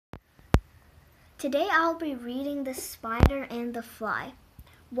Today I'll be reading The Spider and the Fly.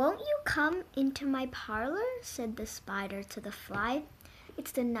 "Won't you come into my parlor?" said the spider to the fly.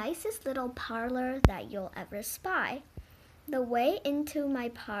 "It's the nicest little parlor that you'll ever spy. The way into my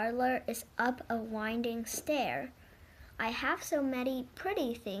parlor is up a winding stair. I have so many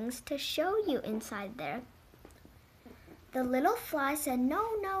pretty things to show you inside there." The little fly said,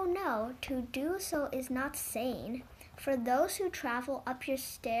 "No, no, no, to do so is not sane. For those who travel up your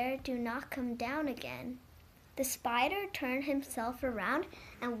stair do not come down again." The spider turned himself around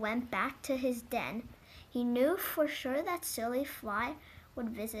and went back to his den. He knew for sure that silly fly would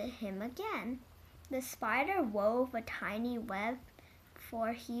visit him again. The spider wove a tiny web, for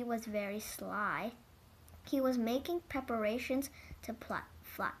he was very sly. He was making preparations to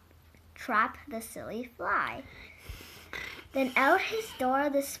trap the silly fly. Then out his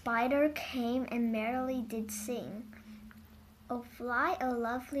door the spider came and merrily did sing. "Oh, fly, a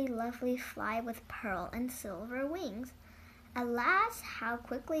lovely, lovely fly with pearl and silver wings." Alas, how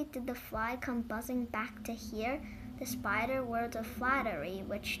quickly did the fly come buzzing back to hear the spider words of flattery,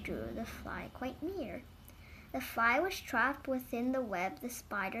 which drew the fly quite near. The fly was trapped within the web, the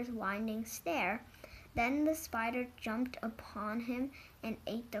spider's winding stair. Then the spider jumped upon him and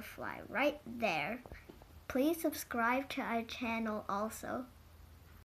ate the fly right there. Please subscribe to our channel also.